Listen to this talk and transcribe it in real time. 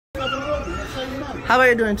How are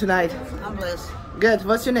you doing tonight? I'm blessed. Good.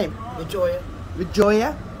 What's your name? Victoria.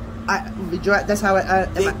 Victoria? Victoria. That's how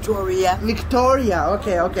Victoria. Victoria.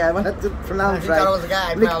 Okay. I wanted to pronounce right. I thought it was a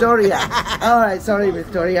guy. Victoria. All right. Sorry,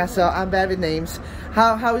 Victoria. So I'm bad with names.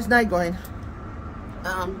 How is night going?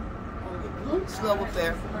 Slow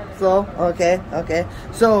affair. Slow. Okay.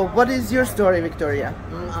 So what is your story, Victoria?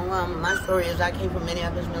 My story is I came from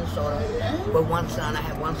Minneapolis, Minnesota, with one son. I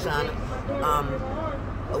had one son.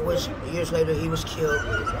 Which years later he was killed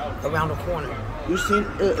around the corner. You seen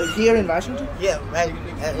here in Washington? Yeah, right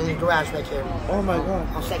in the garage right here. Oh my God!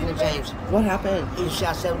 On 2nd and James. What happened? He was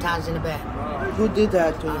shot 7 times in the back. Who did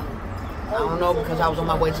that to you? I don't know because I was on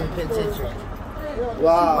my way to the penitentiary.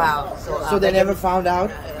 Wow. So they never found out?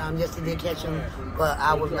 Yes, they did catch him, but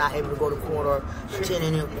I was not able to go to court or attend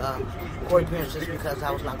any court appearances because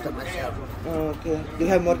I was locked up myself. Okay. Do you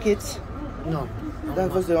have more kids? No.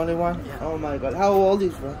 That was the only one? Yeah. Oh my God. How old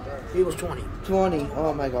is he? He was 20. 20.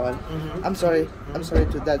 Oh my God. I'm sorry. I'm sorry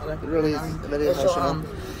to that. It really is very emotional. So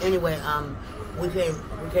anyway, we came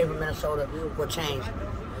from Minnesota for change,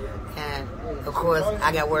 and of course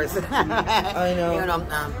I got worse. I know. You know.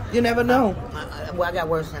 You never know. Well, I got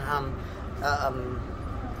worse, and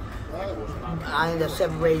I ended up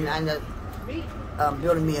separating. I ended up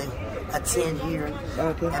building me a tent here,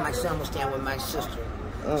 okay. And my son was staying with my sister.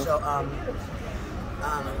 Oh. So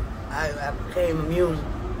I became immune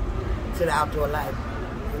to the outdoor life.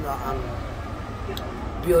 You know,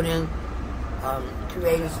 building,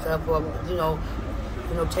 creating stuff, or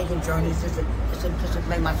taking journeys just to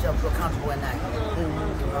make myself feel comfortable at night.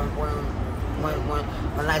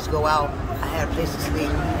 When nights go out, I had a place to sleep,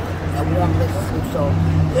 a warm place to sleep. So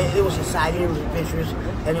it was exciting, it was adventurous,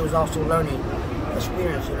 and it was also learning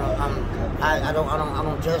experience. You know, I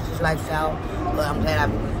don't judge this lifestyle, but I'm glad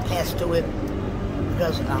I passed through it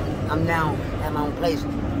because I'm now at my own place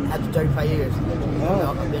after 35 years.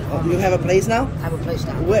 Oh, you have a place now? I have a place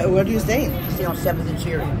now. Where do you stay? I stay on 7th and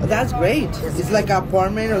Cherry. Oh, that's great. It's like an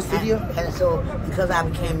apartment or studio? And so, because I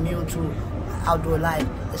became immune to outdoor life,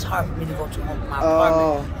 it's hard for me to go to my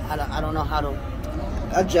apartment. I don't know how to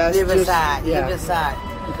adjust. Live inside. Yeah. Live inside.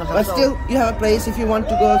 But still, you have a place if you want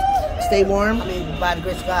to go stay warm? I mean, by the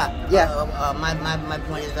grace of God. Yeah. My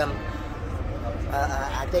point is,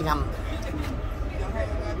 I think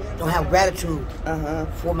don't have gratitude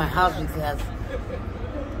for my house because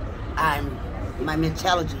my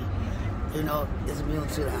mentality, is immune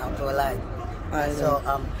to the outdoor life. So,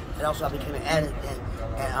 and also I became an addict,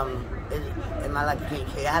 and my life became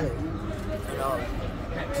chaotic.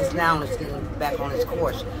 Just now it's getting back on its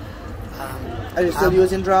course. Are you still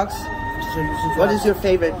using drugs? Still using drugs. What is your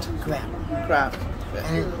favorite? Crap.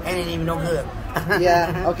 And it ain't even no good.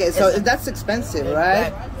 Yeah. Okay. So that's expensive,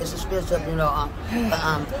 right? It's expensive,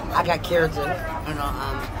 I got character.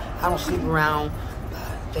 I don't sleep around.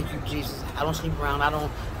 Thank you, Jesus. I don't sleep around. I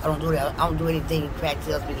don't do that. I don't do anything crack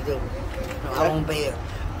tells me to do. I won't bear.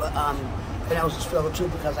 But and that was a struggle too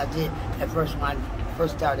because I did at first when I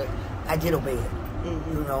first started. I did obey it.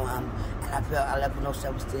 And I felt I left with no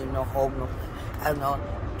self-esteem, no hope, I don't know.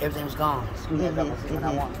 Everything was gone. What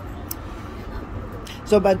I want.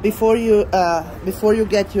 So, but before you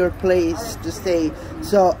get your place to stay,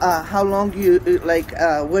 so how long you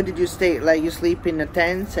where did you stay? Like you sleep in the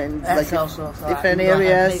tents and different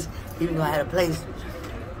areas. Even though I had a place,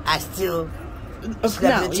 I still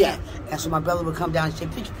slept in the tent. And so my brother would come down and say,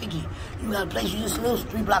 Picky, you got a place, you just live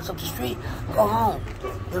 3 blocks up the street, go home,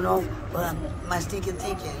 But my stinking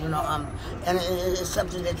thinking, and it's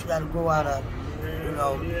something that you got to grow out of,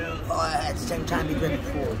 at the same time be good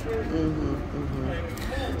for.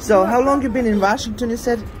 So how long you been in Washington, you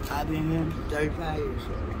said? I've been here 35 years.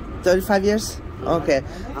 35 years? Okay.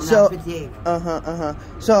 I'm now 58.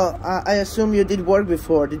 So I assume you did work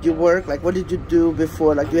before. Did you work? Like, what did you do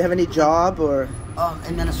before? Like, do you have any job or?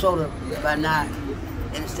 In Minnesota, but not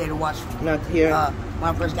in the state of Washington. Not here.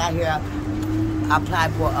 When I first got here, I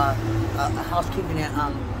applied for a housekeeping in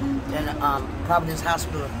Providence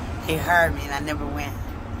Hospital. They hired me, and I never went.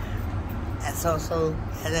 And so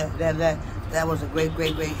that was a great,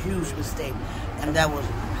 huge mistake, and that was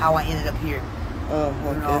how I ended up here. Oh,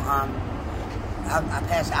 okay. I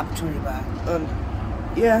passed the opportunity by.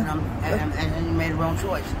 Yeah. And you made the wrong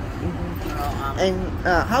choice. And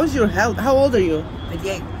how's your health? How old are you?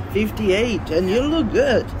 58. 58, and you look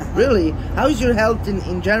good. Really? How's your health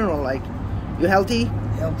in general? Like, you healthy?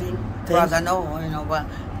 Healthy, as far as I know. But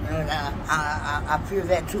I fear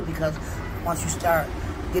that too because once you start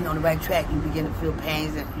getting on the right track, you begin to feel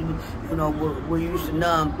pains, and where you used to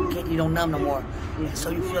numb, you don't numb no more. So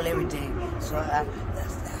you feel everything. So I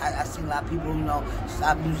see a lot of people,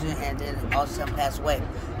 stop using it and then all of a sudden pass away,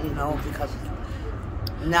 because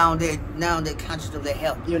now they're conscious of their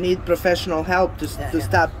health. You need professional help to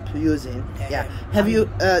stop using. Yeah. Have you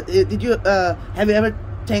have you ever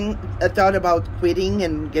thought about quitting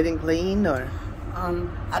and getting clean, or? I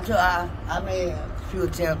made a few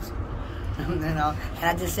attempts, you know, and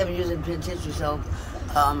I did 7 years in penitentiary. So,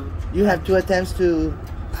 you had 2 attempts to.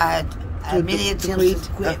 I had many attempts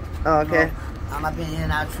to quit. Okay. You know, I've been in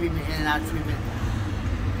and out of treatment,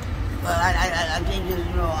 But I think you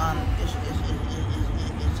know, it's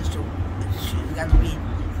just you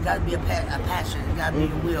got to be a passion. You got to be a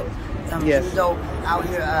will. Yes. Even though out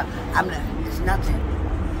here, it's nothing.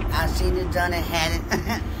 I've seen it, done it, had it,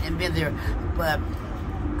 and been there. But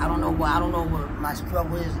I don't know what my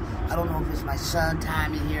struggle is. I don't know if it's my son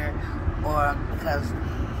time in here, or because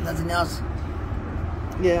nothing else.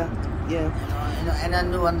 Yeah. You know, and I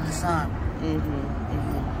knew under the sun.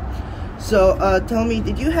 So tell me,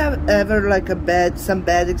 did you have ever like some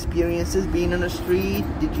bad experiences being on the street?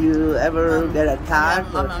 Did you ever get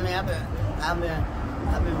attacked? I mean,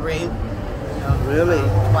 I've been raped. You know, really?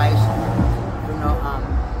 Twice. You know.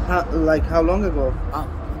 How long ago?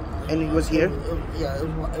 And it was here?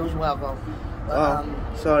 It was a while ago. But,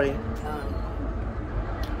 sorry.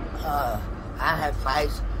 I had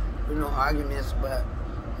fights, you know, arguments, but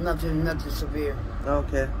nothing severe.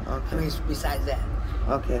 Okay. I mean, besides that.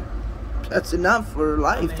 Okay. That's enough for a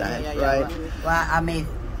lifetime, right? Well, I made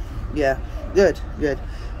it. Yeah. Good.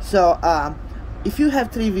 So, if you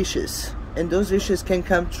have 3 wishes, and those wishes can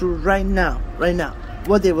come true right now,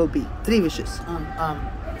 what they will be? 3 wishes.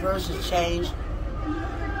 First is change.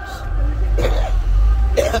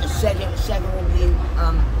 Second will be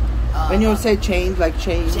when you say change, like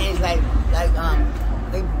change. Change like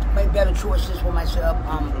make better choices for myself.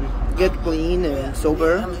 Get clean and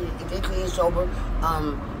sober. I mean, get clean and sober.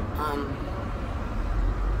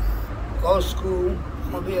 Go to school.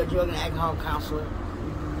 I'm gonna be a drug and alcohol counselor.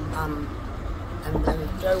 And the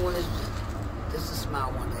third one is just to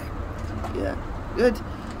smile one day. Yeah, good.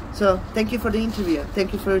 So thank you for the interview.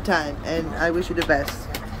 Thank you for your time, and I wish you the best.